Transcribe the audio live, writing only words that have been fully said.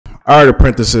All right,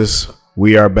 apprentices,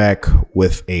 we are back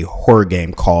with a horror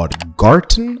game called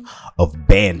Garten of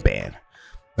Ban Ban.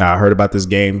 Now, I heard about this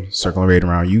game circulating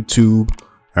around YouTube.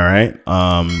 All right,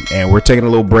 and we're taking a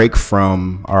little break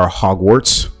from our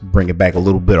Hogwarts, bringing back a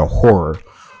little bit of horror.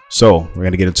 So we're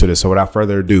gonna get into this. So without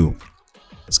further ado,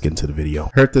 let's get into the video.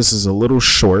 I heard this is a little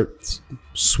short,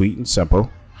 sweet and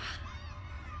simple.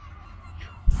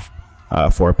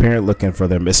 For a parent looking for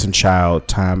their missing child,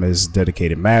 time is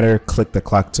dedicated matter. Click the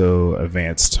clock to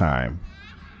advance time.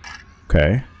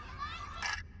 Okay.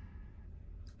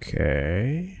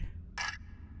 Okay.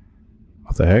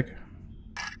 What the heck?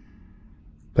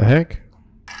 The heck?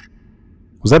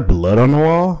 Was that blood on the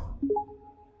wall?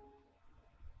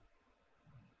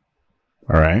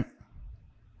 All right.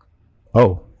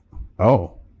 Oh.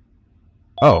 Oh.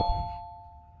 Oh.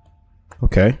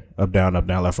 Okay. Up, down,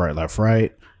 left, right, left,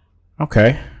 right.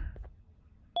 Okay.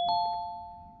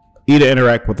 E to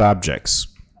interact with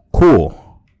objects. Cool.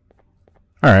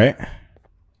 All right.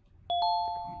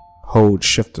 Hold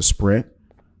shift to sprint.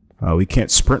 We can't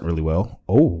sprint really well.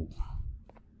 Oh.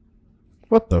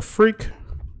 What the freak?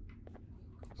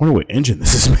 Wonder what engine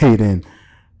this is made in.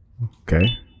 Okay.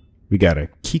 We got a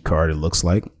key card, it looks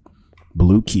like.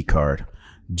 Blue key card.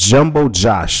 Jumbo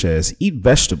Josh says, eat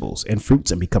vegetables and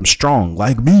fruits and become strong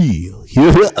like me.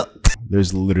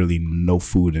 There's literally no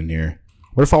food in here.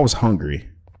 What if I was hungry?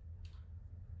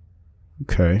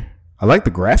 Okay. I like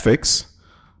the graphics.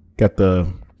 Got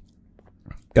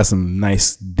some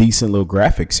nice, decent little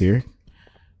graphics here.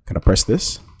 Can I press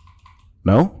this?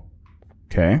 No?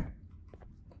 Okay.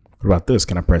 What about this?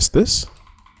 Can I press this?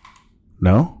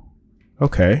 No?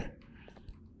 Okay.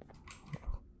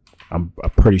 I'm a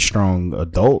pretty strong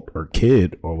adult or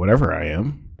kid or whatever I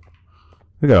am.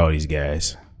 Look at all these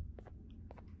guys.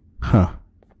 Huh.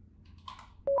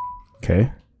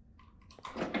 Okay.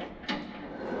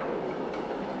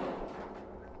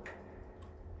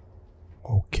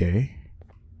 Okay.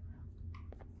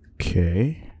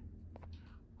 Okay.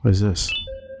 What is this?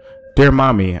 Dear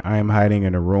mommy, I am hiding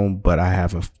in a room, but I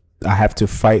have to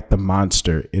fight the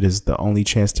monster. It is the only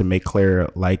chance to make Claire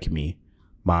like me.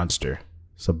 Monster.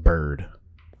 It's a bird.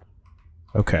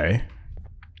 Okay.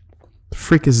 The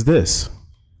freak is this?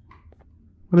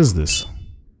 What is this?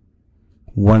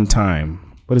 One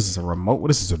time. What is this, a remote?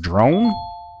 What is this, a drone?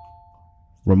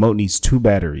 Remote needs 2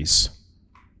 batteries.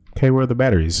 Okay, where are the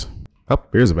batteries? Oh,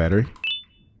 here's a battery.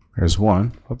 There's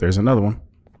one. Oh, there's another one.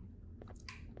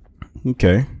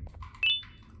 Okay.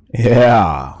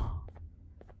 Yeah.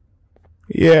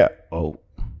 Yeah. Oh,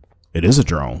 it is a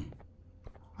drone.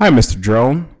 Hi, Mr.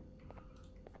 Drone.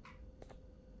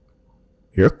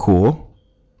 You're cool.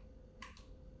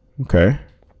 Okay.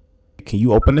 Can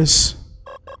you open this?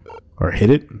 Or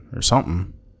hit it? Or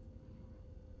something?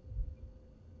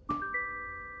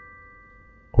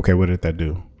 Okay, what did that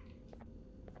do?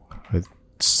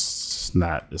 It's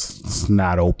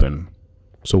not open.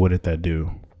 So what did that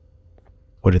do?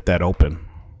 What did that open?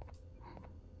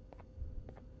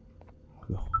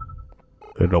 Did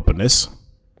it open this?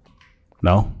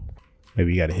 No?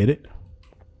 Maybe you gotta hit it?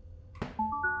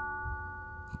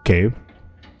 Okay.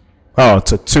 Oh, it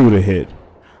took 2 to hit.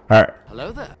 Alright.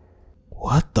 Hello there.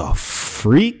 What the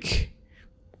freak?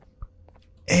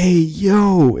 Hey,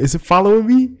 yo, is it following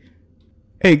me?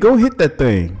 Hey, go hit that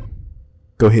thing.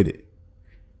 Go hit it.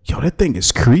 Yo, that thing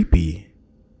is creepy.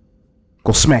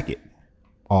 Go smack it.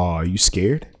 Oh, are you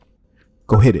scared?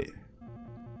 Go hit it.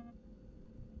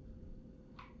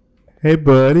 Hey,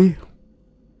 buddy.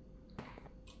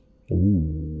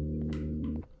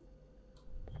 Ooh.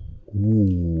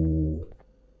 Ooh.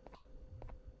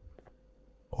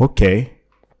 Okay.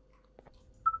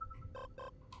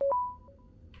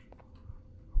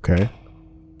 Okay.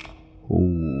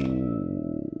 Ooh.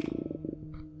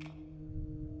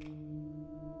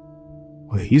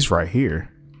 Well, he's right here.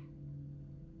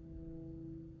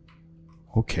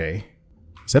 Okay.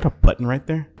 Is that a button right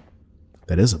there?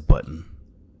 That is a button.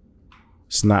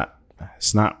 It's not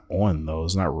on though.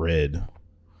 It's not red.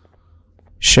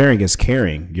 Sharing is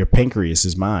caring. Your pancreas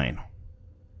is mine.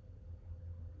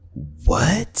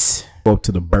 What? Go up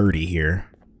to the birdie here.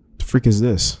 What the freak is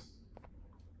this?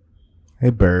 Hey,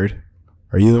 bird.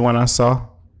 Are you the one I saw?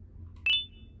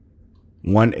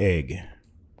 1 egg.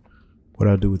 What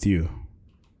do I do with you?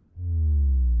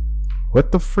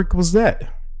 What the freak was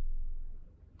that?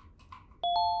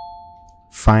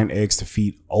 Find eggs to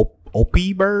feed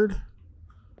Opila Bird?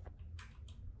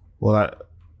 Well,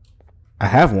 I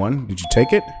have one. Did you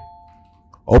take it?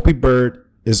 Opila Bird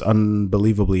is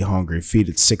unbelievably hungry. Feed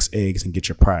it 6 eggs and get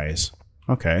your prize.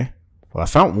 Okay. Well, I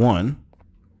found one.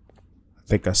 I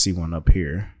think I see one up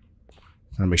here.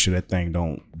 Gotta make sure that thing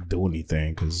don't do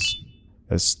anything, because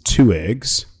that's 2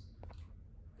 eggs.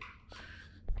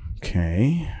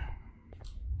 Okay.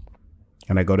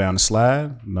 Can I go down the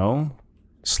slide? No.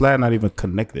 Slide not even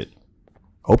connected.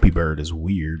 Opila Bird is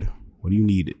weird. What do you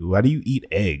need? Why do you eat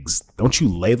eggs? Don't you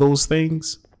lay those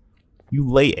things? You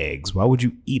lay eggs. Why would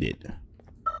you eat it?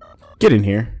 Get in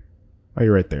here. Oh,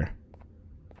 you're right there.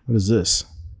 What is this?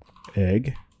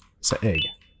 Egg. It's an egg.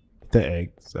 The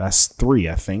egg. That's 3,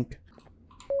 I think.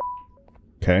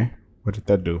 Okay. What did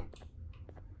that do?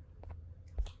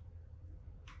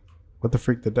 What the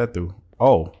freak did that do?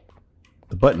 Oh,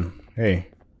 the button. Hey,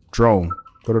 drone,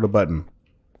 go to the button.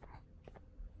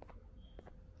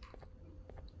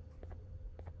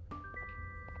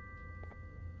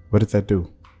 What did that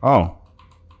do? Oh.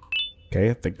 Okay,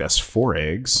 I think that's 4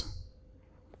 eggs.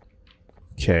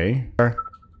 Okay.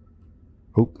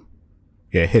 Oop.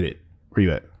 Yeah, hit it. Where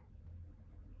you at?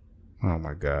 Oh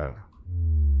my god.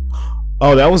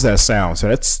 Oh, that was that sound. So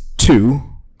that's 2,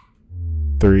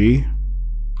 3,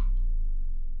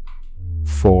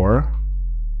 4.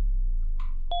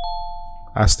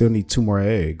 I still need 2 more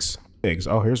eggs.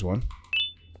 Oh, here's one.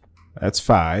 That's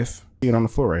 5. See it on the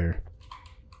floor right here.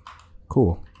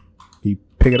 Cool. You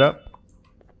pick it up.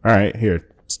 All right, here.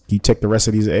 You take the rest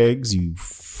of these eggs, you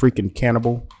freaking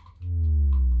cannibal.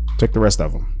 Take the rest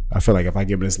of them. I feel like if I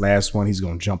give him this last one, he's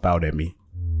gonna jump out at me.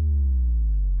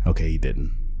 Okay, he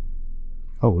didn't.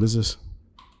 Oh, what is this?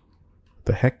 What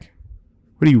the heck?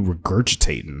 What are you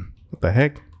regurgitating? What the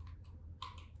heck?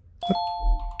 What?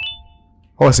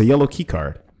 Oh, it's a yellow key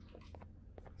card.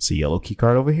 It's a yellow key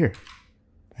card over here.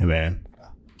 Hey, man.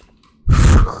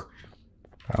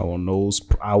 I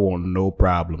want no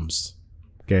problems.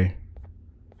 Okay?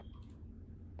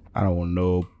 I don't want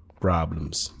no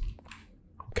problems.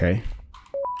 Okay?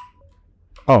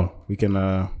 Oh, we can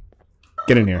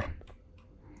get in here.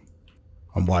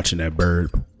 I'm watching that bird.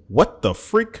 What the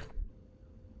freak?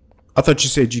 I thought you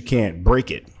said you can't break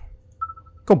it.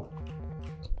 Go.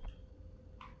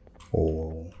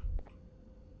 Oh.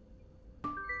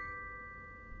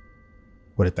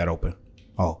 What did that open?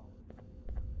 Oh.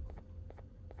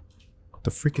 What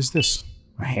the freak is this?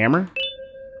 A hammer?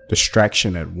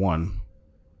 Distraction at 1.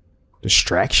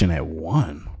 Distraction at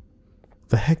 1?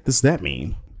 The heck does that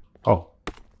mean? Oh.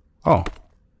 Oh.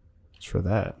 It's for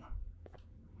that.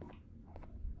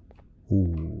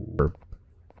 Ooh.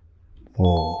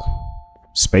 Whoa.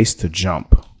 Space to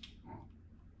jump.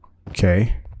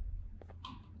 Okay.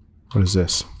 What is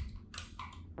this?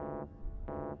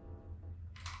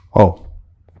 Oh.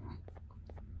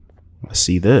 I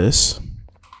see this.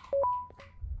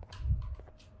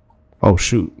 Oh,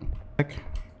 shoot.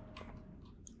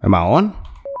 Am I on?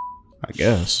 I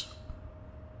guess.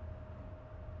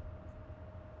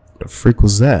 The freak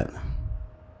was that?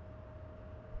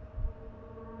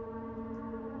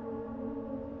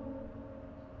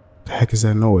 The heck is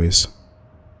that noise?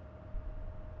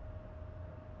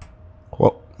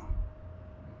 Whoa.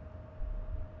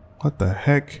 What the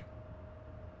heck?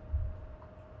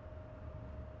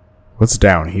 What's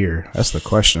down here? That's the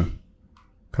question.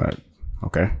 Can I?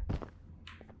 Okay.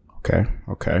 Okay.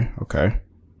 Okay. Okay.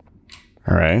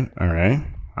 All right. All right.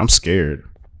 I'm scared.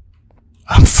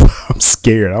 I'm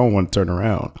scared. I don't want to turn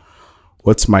around.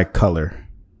 What's my color?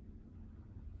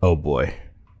 Oh boy.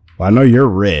 Well, I know you're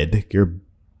red. You're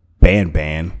Ban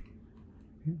Ban.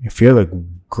 If you're the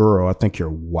girl, I think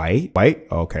you're white. White?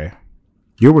 Okay.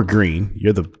 You were green.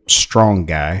 You're the strong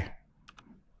guy.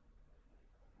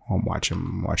 I'm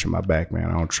watching my back,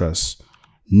 man. I don't trust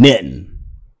nothing.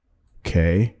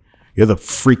 Okay. You're the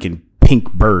freaking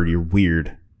pink bird. You're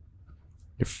weird.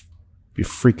 You're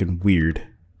freaking weird.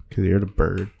 Because you're the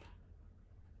bird.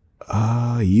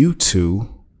 You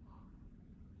two.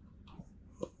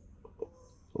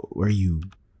 Were you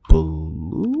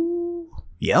blue?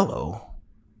 Yellow?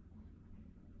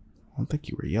 I don't think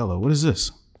you were yellow. What is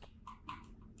this?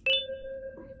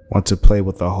 Want to play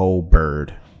with the whole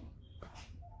bird.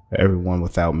 Everyone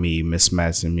without me,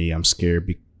 mismatching me. I'm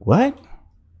scared. What?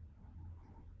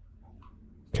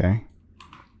 Okay.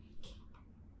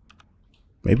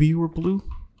 Maybe you were blue?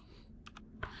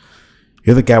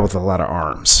 You're the guy with a lot of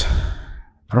arms.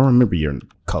 I don't remember your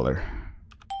color.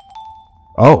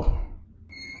 Oh.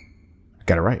 I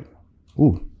got it right.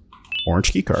 Ooh.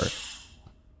 Orange key card.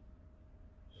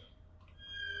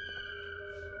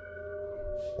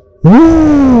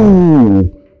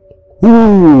 Ooh.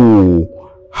 Ooh.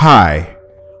 Hi.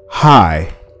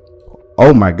 Hi.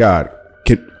 Oh my god.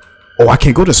 Oh, I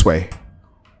can't go this way.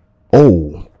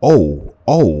 Oh. Oh.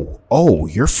 Oh. Oh,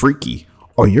 you're freaky.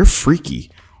 Oh, you're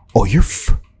freaky. Oh,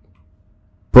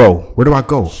 Bro, where do I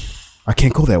go? I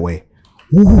can't go that way.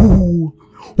 Ooh.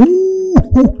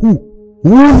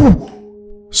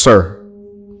 Sir.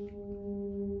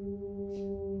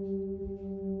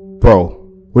 Bro,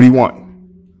 what do you want?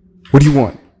 What do you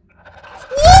want?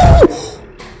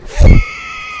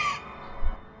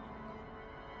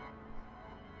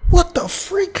 What the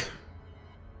freak?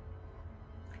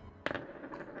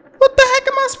 What the heck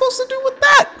am I supposed to do with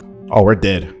that? Oh, we're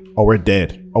dead. Oh, we're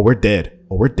dead. Oh, we're dead.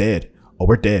 Oh, we're dead. Oh,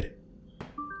 we're dead.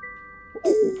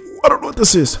 Ooh, I don't know what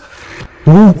this is.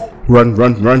 Ooh. Run,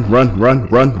 run, run, run, run,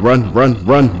 run, run, run,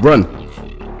 run, run.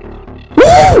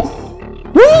 Woo!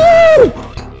 Woo!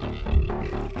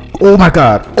 Oh my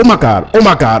god. Oh my god. Oh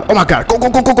my god. Oh my god. Go, go,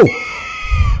 go, go, go.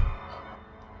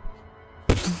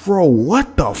 Bro,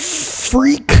 what the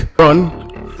freak? Run.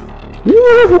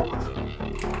 Woo!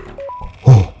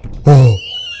 Oh, oh.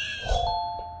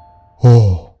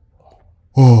 Oh.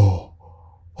 Oh.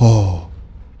 Oh.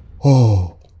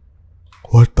 Oh.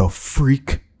 What the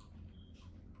freak?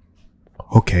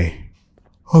 Okay.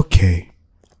 Okay.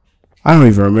 I don't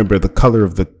even remember the color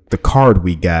of the card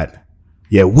we got.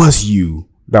 Yeah, it was you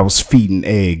that was feeding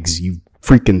eggs, you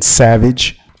freaking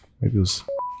savage. Maybe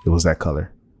it was that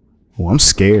color. Oh, I'm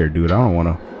scared, dude. I don't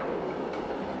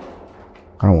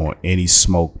want any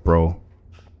smoke, bro.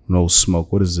 No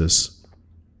smoke. What is this?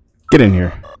 Get in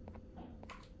here.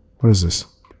 What is this?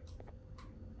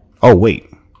 Oh, wait.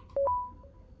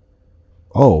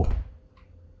 Oh.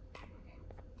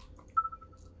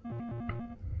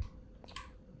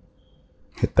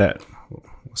 Hit that.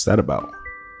 What's that about?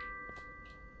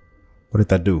 What did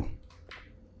that do?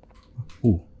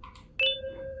 Ooh.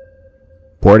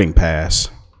 Boarding pass.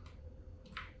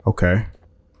 Okay.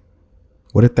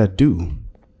 What did that do?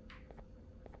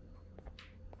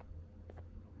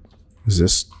 Is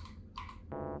this?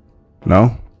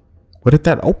 No? What did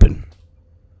that open?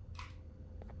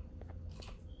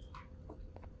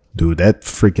 Dude, that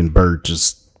freaking bird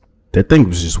just... That thing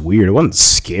was just weird. It wasn't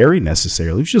scary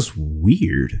necessarily. It was just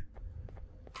weird.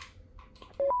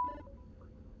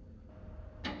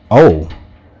 Oh.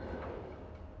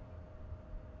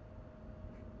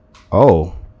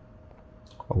 Oh.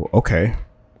 Oh, okay.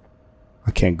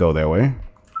 I can't go that way.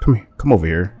 Come here. Come over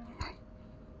here.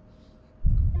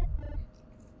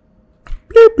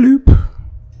 Bloop, bloop.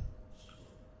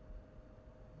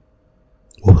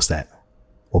 What was that?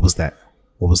 What was that?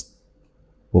 What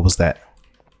was that?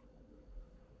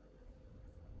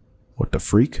 What the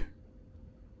freak?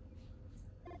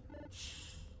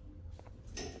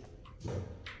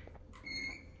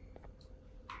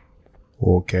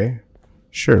 Okay.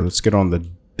 Sure, let's get on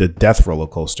the death roller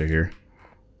coaster here.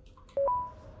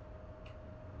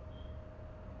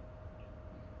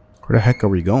 Where the heck are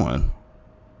we going?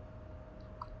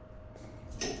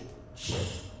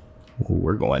 Ooh,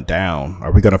 we're going down.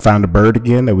 Are we gonna find a bird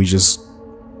again that we just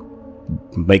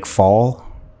make fall?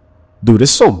 Dude,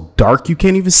 it's so dark you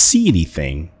can't even see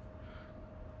anything.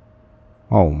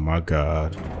 Oh my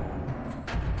god.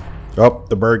 Oh,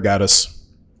 the bird got us.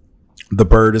 The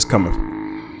bird is coming.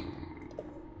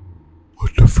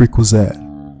 What the freak was that?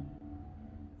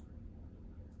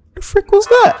 The freak was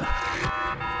that?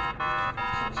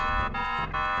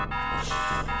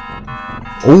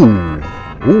 Ooh.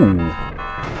 Ooh.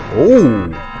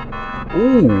 Ooh.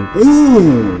 Ooh.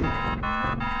 Ooh.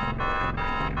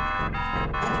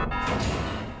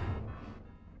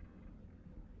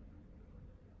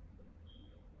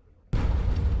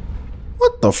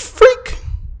 What the freak?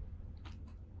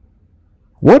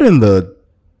 What in the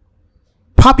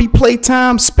Poppy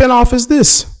Playtime spinoff is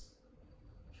this?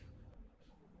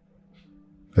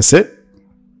 That's it?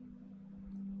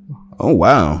 Oh,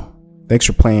 wow. Thanks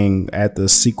for playing at the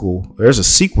sequel. There's a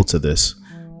sequel to this.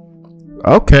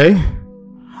 Okay.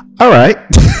 All right.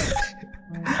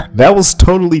 That was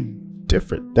totally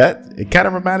different. It kind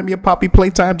of reminded me of Poppy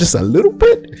Playtime just a little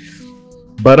bit.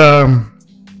 But,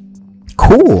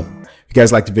 cool. If you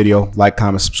guys liked the video, like,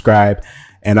 comment, subscribe,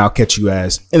 and I'll catch you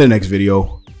guys in the next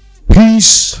video.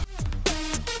 Peace.